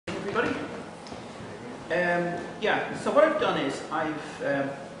Yeah, so what I've done is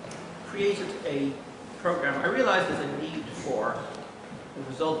I've created a program. I realized there's a need for, as a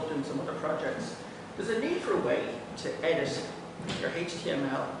result of doing some other projects, there's a need for a way to edit your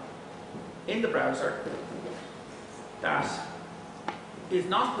HTML in the browser that is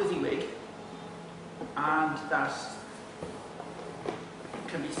not WYSIWYG and that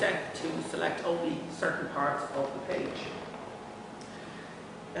can be set to select only certain parts of the page.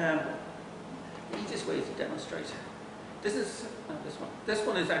 The easiest way to demonstrate. This is this one. This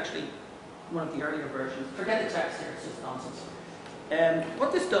one is actually one of the earlier versions. Forget the text here; it's just nonsense.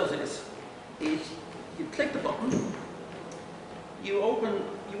 What this does is you click the button, you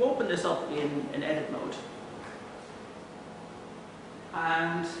open this up in an edit mode,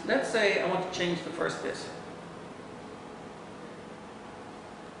 and let's say I want to change the first bit.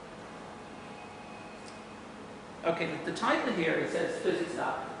 Okay, the title here, it says Physics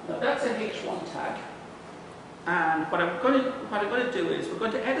Lab. Now that's an H1 tag, and what I'm going to do is we're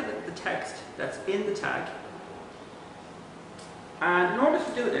going to edit the text that's in the tag. And in order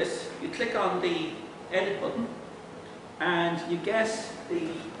to do this, you click on the edit button, and you guess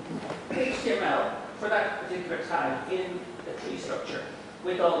the HTML for that particular tag in the tree structure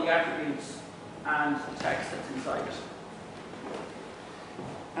with all the attributes and the text that's inside it.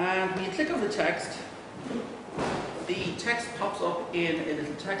 And when you click on the text pops up in a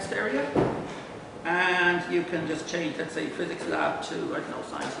little text area, and you can just change, let's say, Physics Lab to, I don't know,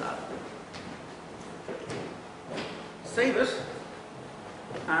 Science Lab. Save it,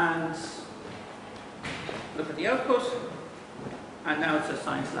 and look at the output, and now it says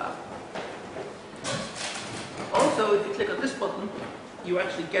Science Lab. Also, if you click on this button, you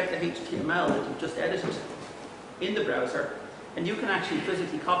actually get the HTML that you've just edited in the browser, and you can actually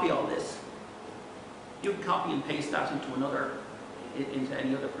physically copy all this. You can copy and paste that into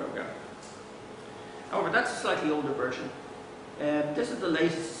any other program. However, that's a slightly older version. This is the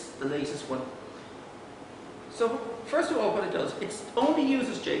latest one. So first of all, what it does, it only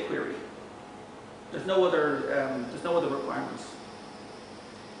uses JQuery. There's no other requirements.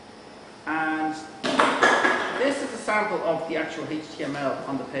 And this is a sample of the actual HTML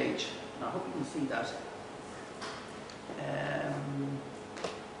on the page. Now, I hope you can see that.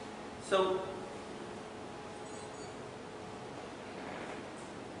 So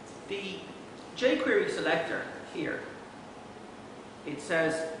the JQuery selector here, it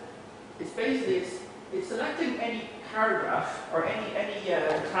says it's selecting any paragraph or any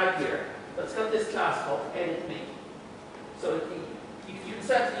tag here that's got this class called edit me. So you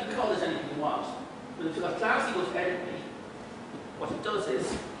can call this anything you want, but if you've got class equals edit me, what it does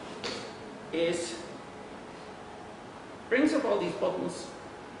is it brings up all these buttons.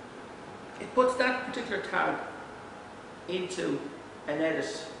 It puts that particular tag into an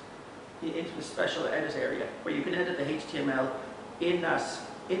edit, into a special edit area where you can edit the HTML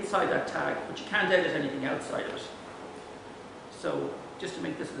inside that tag, but you can't edit anything outside of it. So just to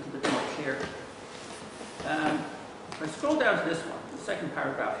make this a little bit more clear, if I scroll down to this one, the second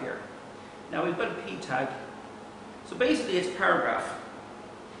paragraph here. Now we've got a p tag. So basically it's a paragraph.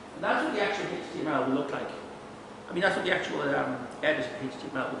 And that's what the actual HTML will look like. I mean, that's what the actual edit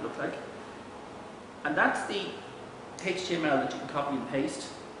HTML would look like. And that's the HTML that you can copy and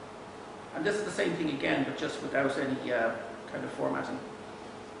paste. And this is the same thing again, but just without any kind of formatting.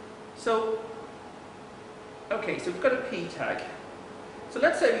 So, okay, so we've got a p tag. So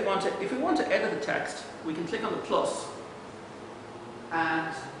let's say if we want to edit the text, we can click on the plus,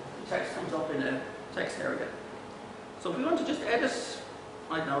 and the text comes up in a text area. So if we want to just edit,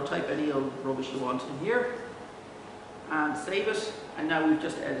 I don't know, type any old rubbish you want in here, and save it, and now we've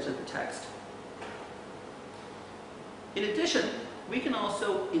just edited the text. In addition, we can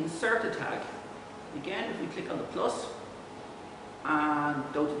also insert a tag. Again, if we click on the plus and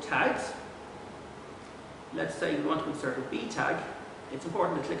go to tags, let's say we want to insert a B tag. It's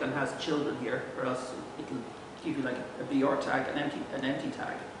important to click on has children here, or else it'll give you like a BR tag, an empty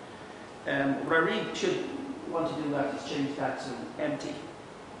tag. What I really should want to do that is change that to empty.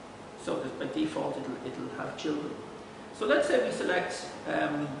 So that by default it'll have children. So let's say we select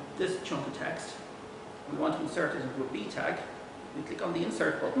this chunk of text. We want to insert it into a B tag. We click on the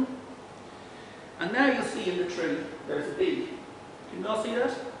insert button, and now you'll see in the tree there's a B. Can you all see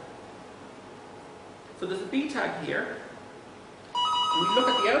that? So there's a B tag here. When we look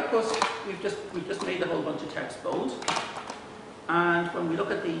at the output, we've just made a whole bunch of text bold. And when we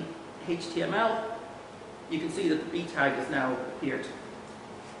look at the HTML, you can see that the B tag has now appeared.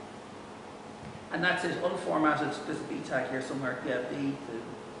 And that's it, unformatted. There's a B tag here somewhere. Yeah, B,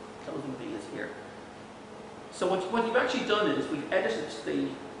 the closing B is here. So what you've actually done is we've edited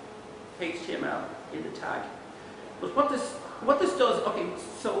HTML in the tag. But what this does, okay,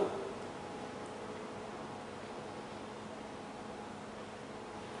 so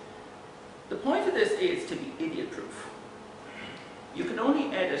the point of this is to be idiot-proof. You can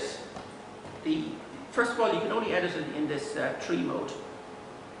only edit first of all, you can only edit it in this tree mode.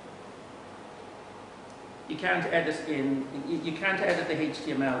 You can't edit the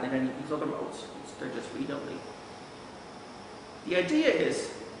HTML in any of these other modes. They're just read-only. The idea is,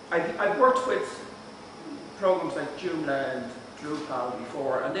 I've worked with programs like Joomla and Drupal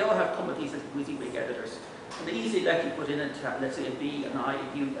before, and they all have come with these WYSIWYG editors. And they easily let you put in let's say a B, an I,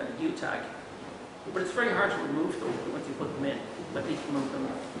 a U, and a U tag. But it's very hard to remove them once you put them in. Let me remove them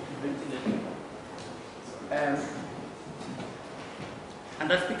convincingly. And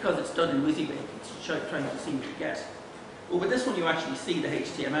that's because it's done in WYSIWYG. It's trying to see what you get. Well, with this one, you actually see the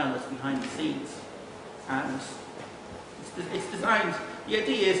HTML that's behind the scenes. And it's designed, the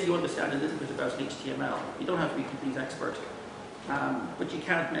idea is you understand a little bit about HTML. You don't have to be a complete expert, but you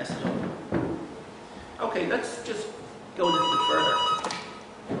can't mess it up. Okay, let's just go a little bit further.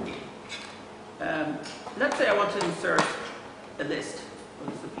 Let's say I want to insert a list. Well,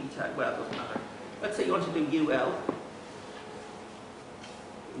 it's a B tag, well, it doesn't matter. Let's say you want to do UL.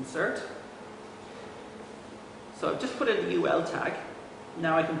 Insert. So I've just put in the UL tag.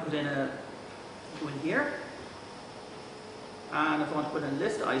 Now I can put in go in here. And if I want to put in a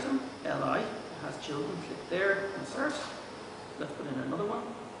list item, LI, it has children, click there, insert. Let's put in another one.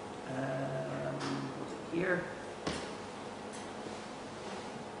 What's it here?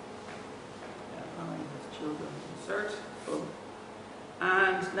 LI has children, insert. Boom.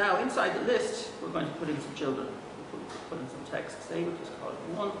 And now inside the list, we're going to put in some children. We'll put in some text, save it, just call it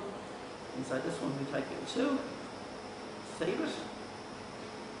 1. Inside this one, we type in 2. Save it.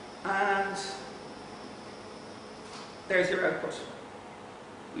 And there's your output.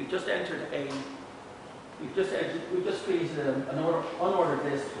 We've just entered we've just created an unordered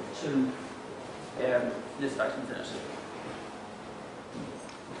list with 2 list items in it.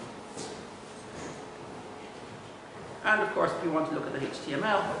 And of course, if you want to look at the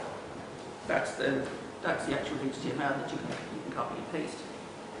HTML, that's the actual HTML that you can copy and paste.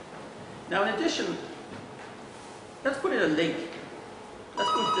 Now, in addition, let's put in a link. Let's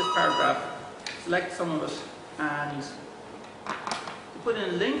go to this paragraph, select some of it, and to put in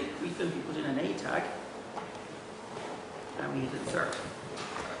a link, we simply put in an A tag, and we hit insert.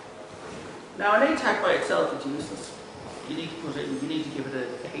 Now, an A tag by itself is useless. You need to give it a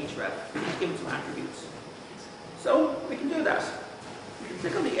href. You need to give it some attributes. So we can do that. We can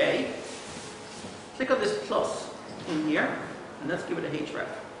click on the A, click on this plus in here, and let's give it a href.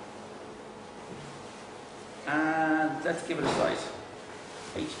 And let's give it a site.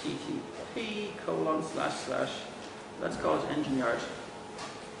 http:// let's call it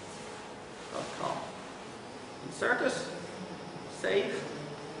engineyard.com. Insert it, save,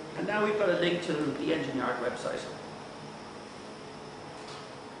 and now we've got a link to the Engineered website.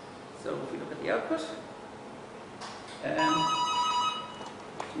 So if we look at the output,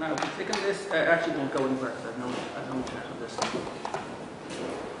 now if we click on this, actually won't go anywhere because I don't internet on this.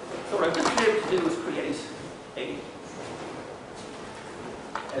 So what I've just been able to do is create a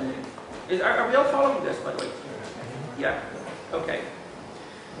link. Are we all following this, by the way? Yeah. Okay.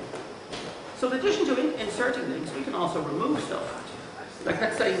 So in addition to inserting links, we can also remove stuff. Like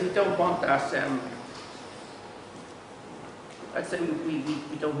let's say we don't want that. Let's say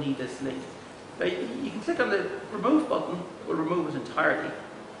we don't need this link. You can click on the remove button, we'll remove it entirely.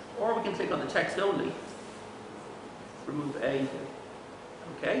 Or we can click on the text only, remove A.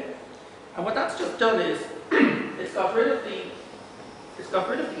 Okay? And what that's just done is it's got rid of the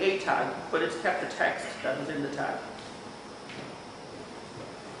A tag, but it's kept the text that was in the tag.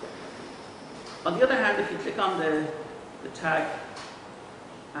 On the other hand, if you click on the tag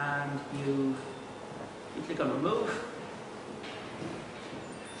and you click on remove,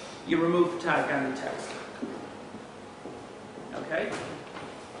 you remove the tag and the text. Okay?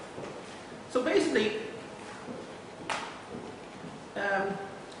 So basically,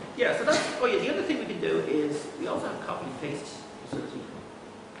 yeah, so that's, the other thing we can do is we also have copy and paste facility.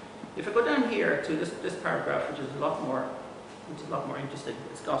 If I go down here to this paragraph, which is a lot more interesting,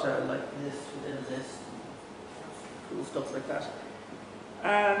 it's got a like this within this, cool stuff like that.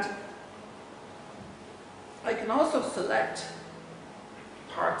 And I can also select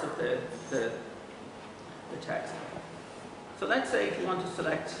parts of the text. So let's say if you want to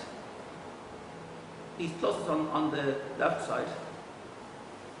select these pluses on the left side,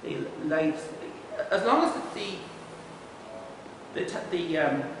 they allow, as long as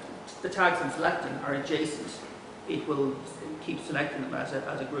the tags I'm selecting are adjacent, it will keep selecting them as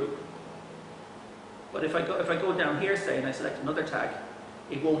a group. But if I go down here, say, and I select another tag,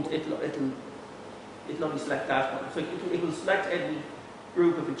 it won't. It'll only select that one. So it will select any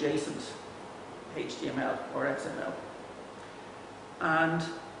group of adjacent HTML or XML. And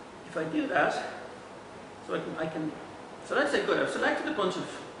if I do that, so I can. So let's say good. I've selected a bunch of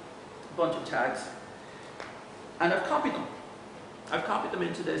tags, and I've copied them. I've copied them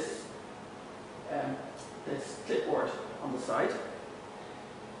into this this clipboard on the side.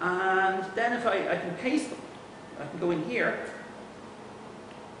 And then if I can paste them, I can go in here,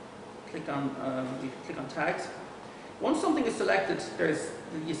 click on tags. Once something is selected,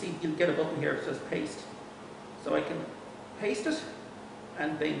 you'll get a button here that says paste. So I can paste it,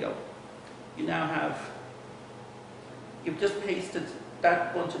 and bingo. You've just pasted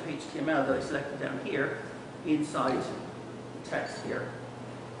that bunch of HTML that I selected down here inside the text here.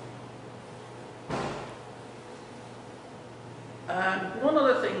 And one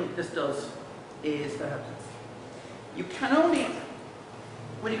other thing this does is that you can only,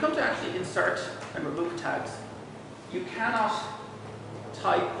 when you come to actually insert and remove tags, you cannot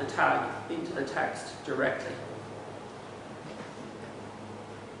type the tag into the text directly.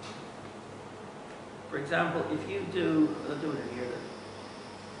 For example, if you do, I'll do it in here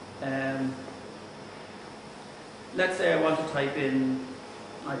then. Let's say I want to type in,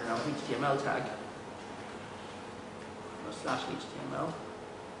 I don't know, HTML tag. /HTML,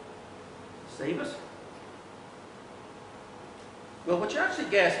 save it. Well, what you actually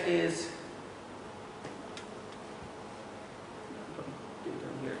get is, do it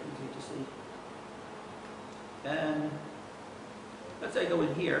down here, easy to see. Let's say I go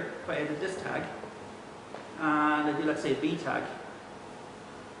in here, if I edit this tag, and I do, let's say, a B tag.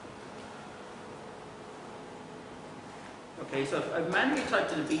 Okay, so if I've manually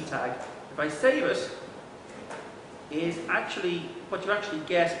typed in a B tag, if I save it, is actually, what you actually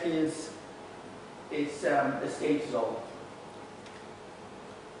get is escape zone.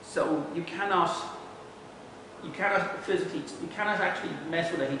 So you cannot actually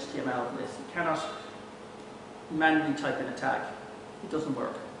mess with a HTML in this. You cannot manually type in a tag. It doesn't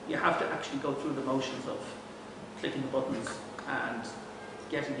work. You have to actually go through the motions of clicking the buttons and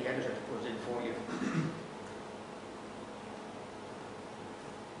getting the editor to put it in for you.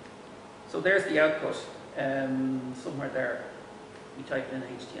 So there's the output. Somewhere there, we type in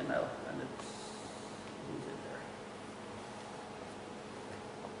HTML and it's it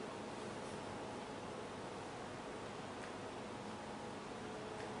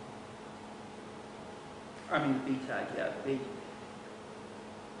there. I mean B tag, yeah, B.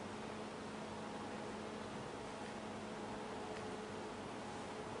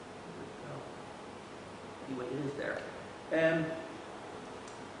 Anyway, it is there.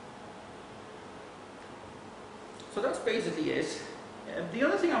 So that's basically it. The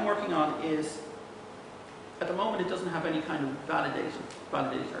other thing I'm working on is, at the moment it doesn't have any kind of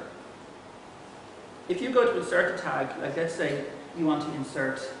validator. If you go to insert a tag, like let's say you want to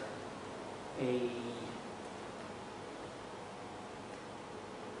insert a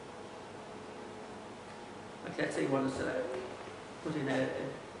let's say you want to put in an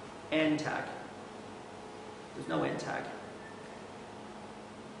end tag. There's no end tag.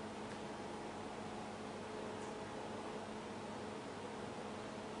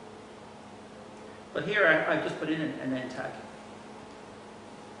 But here I've just put in an end tag.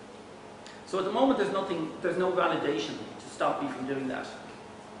 So at the moment there's no validation to stop me from doing that.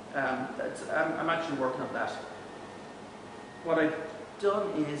 I'm actually working on that. What I've done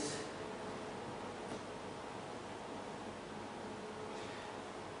is,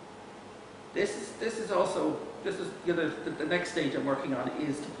 this is the next stage I'm working on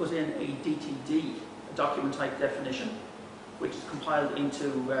is to put in a DTD, a document type definition, which is compiled into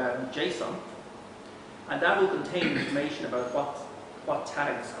JSON. And that will contain information about what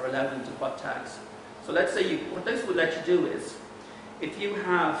tags are allowed into what tags. So let's say what this would let you do is, if you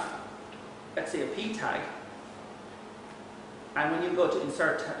have, let's say, a P tag, and when you go to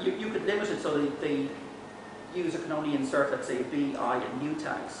insert, you could limit it so that the user can only insert, let's say, B, I, and U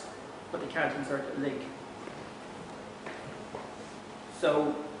tags, but they can't insert a link.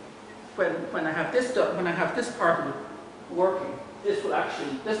 So when I have this part of it working, this will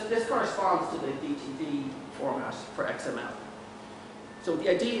actually, this corresponds to the DTD format for XML. So the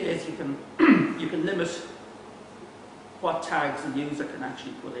idea is you can limit what tags the user can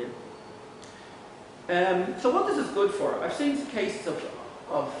actually put in. So what this is good for, I've seen some cases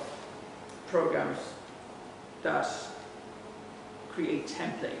of programs that create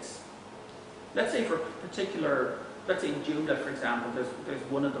templates. Let's say for particular, let's say in Joomla, for example, there's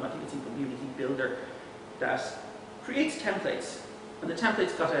one of them, I think it's in Community Builder, that creates templates. And the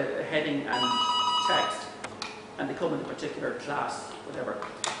template's got a heading and text, and they come in a particular class, whatever.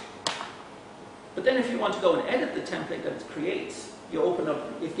 But then if you want to go and edit the template that it creates, you open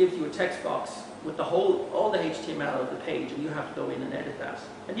up, it gives you a text box with all the HTML of the page, and you have to go in and edit that.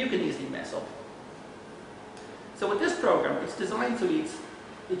 And you can easily mess up. So with this program, it's designed so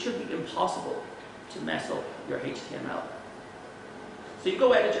it should be impossible to mess up your HTML. So you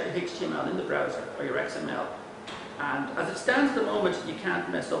go edit your HTML in the browser, or your XML, and as it stands at the moment, you can't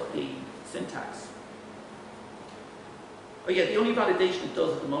mess up the syntax. Oh yeah, the only validation it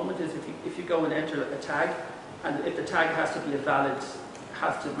does at the moment is if you go and enter a tag, and if the tag has to be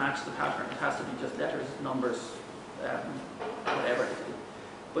has to match the pattern, it has to be just letters, numbers, whatever.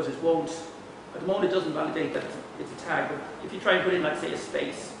 But it won't, at the moment it doesn't validate that it's a tag, but if you try and put in, like, say, a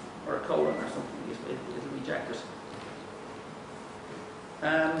space or a colon or something, it'll reject it.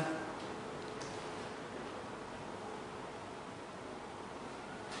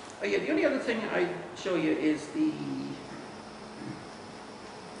 Oh yeah, the only other thing I'd show you is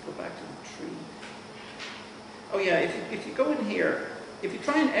go back to the tree. Oh yeah, if you go in here, if you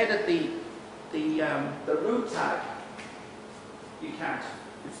try and edit the root tag, you can't.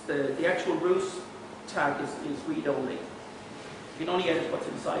 It's the actual root tag is read only. You can only edit what's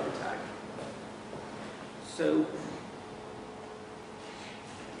inside the tag. So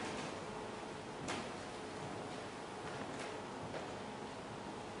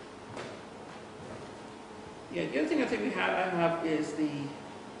yeah, the other thing I think I have is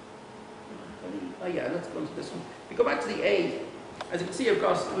oh yeah, let's go into this one. We go back to the A. As you can see,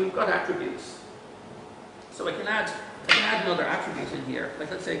 we've got attributes. So I can add another attribute in here.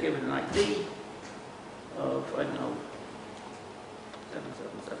 Like, let's say I give it an ID of, I don't know,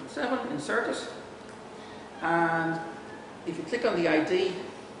 7777, insert it. And if you click on the ID,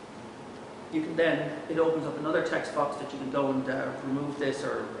 you can then, it opens up another text box that you can go and remove this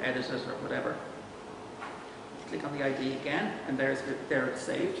or edit it or whatever. Click on the ID again, and there it's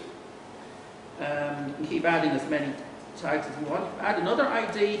saved. You can keep adding as many tags as you want. Add another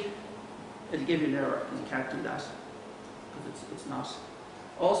ID, it'll give you an error because you can't do that because it's not.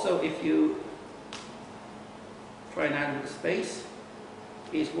 Also, if you try and add it with a space,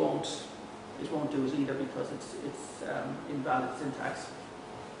 it won't do it either because it's invalid syntax.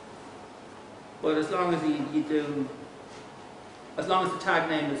 But as long as as long as the tag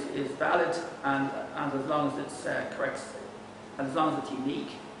name is valid and as long as it's correct and as long as it's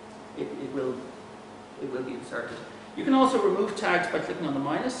unique, it will be inserted. You can also remove tags by clicking on the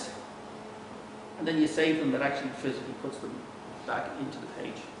minus, and then you save them. That actually physically puts them back into the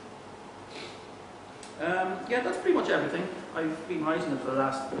page. Yeah, that's pretty much everything. I've been writing it for the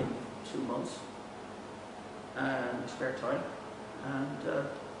last 2 months in my spare time. And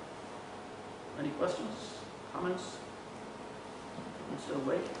any questions, comments? I'm still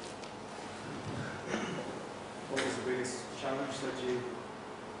awake. What was the biggest challenge that you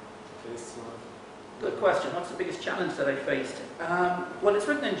faced? Good question. What's the biggest challenge that I faced? Well, it's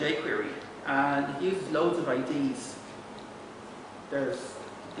written in JQuery and it uses loads of IDs. There's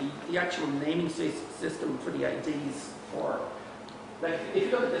the actual naming system for the IDs for, like, if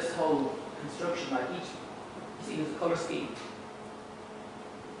you look at this whole construction, like you see there's a color scheme.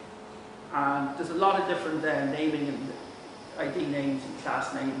 And there's a lot of different naming and ID names and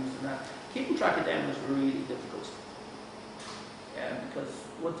class names and that. Keeping track of them is really difficult. Because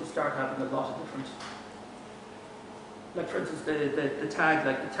once you start having a lot of different, like for instance the tag,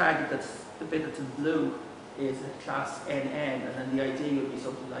 like the tag that's the bit that's in blue is a class NN, and then the ID would be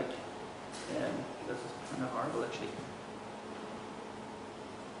something like, this is kind of horrible actually.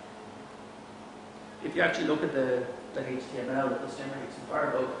 If you actually look at the HTML that this generates in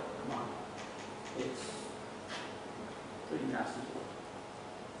Firebug, come on, it's pretty nasty.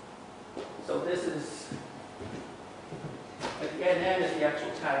 So this is, like the NN is the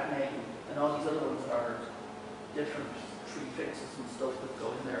actual tag name, and all these other ones are different tree fixes and stuff that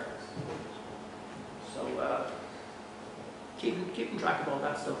go in there. So keeping track of all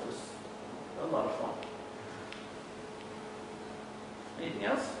that stuff was a lot of fun. Anything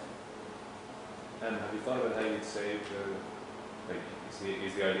else? And have you thought about how you'd save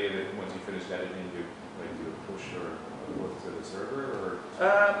is the idea that once you finish editing, you do a push or work to the server, or?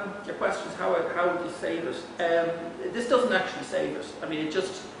 Your question is how would you save it? This doesn't actually save it. I mean, it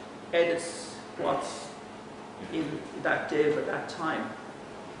just edits what's in that div at that time,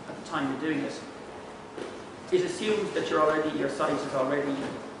 at the time you're doing it. It assumes that your site is already,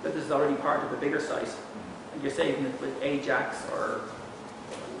 that this is already part of a bigger site, and you're saving it with Ajax or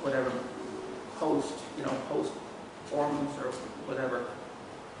whatever host forms or whatever.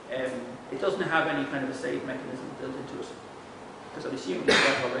 It doesn't have any kind of a save mechanism built into it, because I'm assuming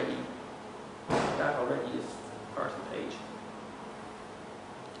that already that already is part of the page.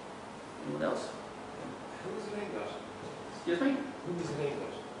 Anyone else? Who is it aimed at? Excuse me? Who is it aimed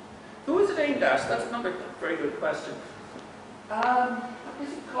at? Who is it aimed at? That's another very good question. I guess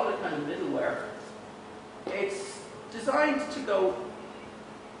you could call it kind of middleware. It's designed to go.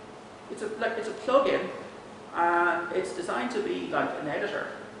 It's a plugin, and it's designed to be like an editor.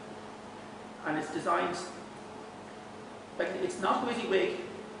 And it's designed like it's not WYSIWYG.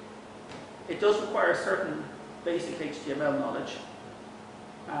 It does require certain basic HTML knowledge,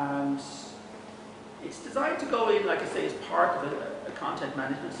 and it's designed to go in, like I say, as part of a content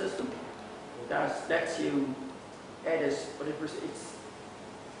management system that lets you edit, but it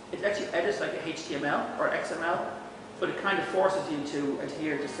lets you edit like a HTML or XML, but it kind of forces you to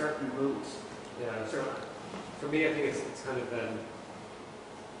adhere to certain rules. Yeah, so for me, I think it's kind of this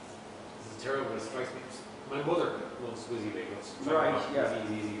is terrible, but it strikes me. My mother loves WYSIWYG, Right, yeah.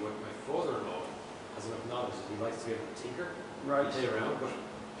 Easy. But my father-in-law has enough knowledge that he likes to be able to tinker, Right. play around, but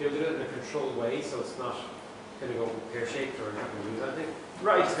he'll do it in a controlled way, so it's not going to go pear-shaped or not going to lose anything.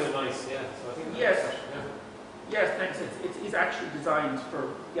 Right. It's kind of nice, yeah. So I think Yes. yeah. Yes, thanks. It's actually designed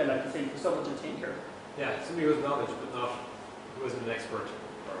for, yeah, like you say, for someone to tinker. Yeah, somebody who has knowledge, but not who isn't an expert.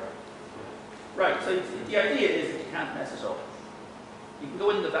 Right, so the idea is that you can't mess it up. You can go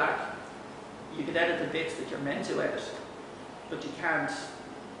in the back, you can edit the bits that you're meant to edit, but you can't.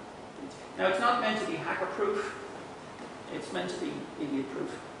 Now, it's not meant to be hacker-proof, it's meant to be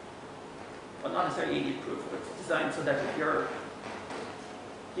idiot-proof. Well, not necessarily idiot-proof, but it's designed so that if you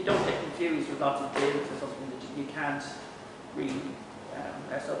don't get confused with lots of builds or something that you can't really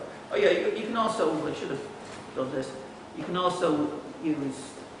mess up. Oh yeah, you can also, I should have done this, you can also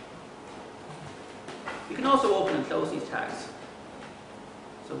open and close these tags.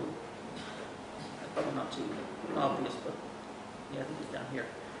 So, probably not too obvious, but yeah, I think it's down here.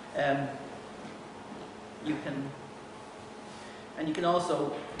 You can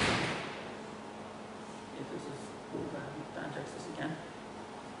also, if this is, Dan text this again.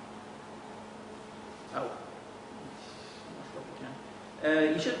 Oh, I'm not sure if we can.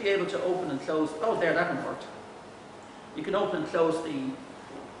 You should be able to open and close. Oh, there, that one worked. You can open and close the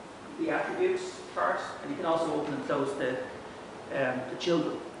attributes part, and you can also open and close the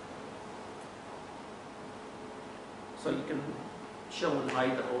children. So you can show and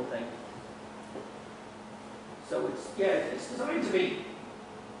hide the whole thing. So it's designed to be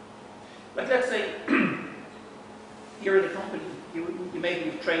like, let's say you're in a company, you would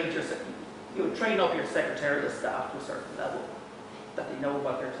train up your secretarial staff to a certain level that they know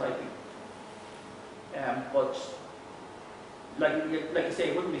what they're typing. But like you say,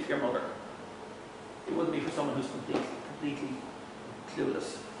 it wouldn't be for your mother. It wouldn't be for someone who's completely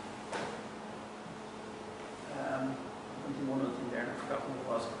clueless. I'm thinking one other thing there, and I forgot what it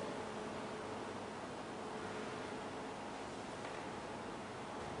was.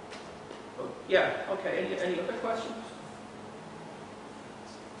 But yeah, okay. Any other questions?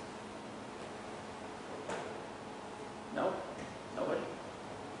 No? Nobody?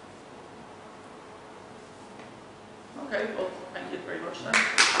 Okay, well, thank you very much then.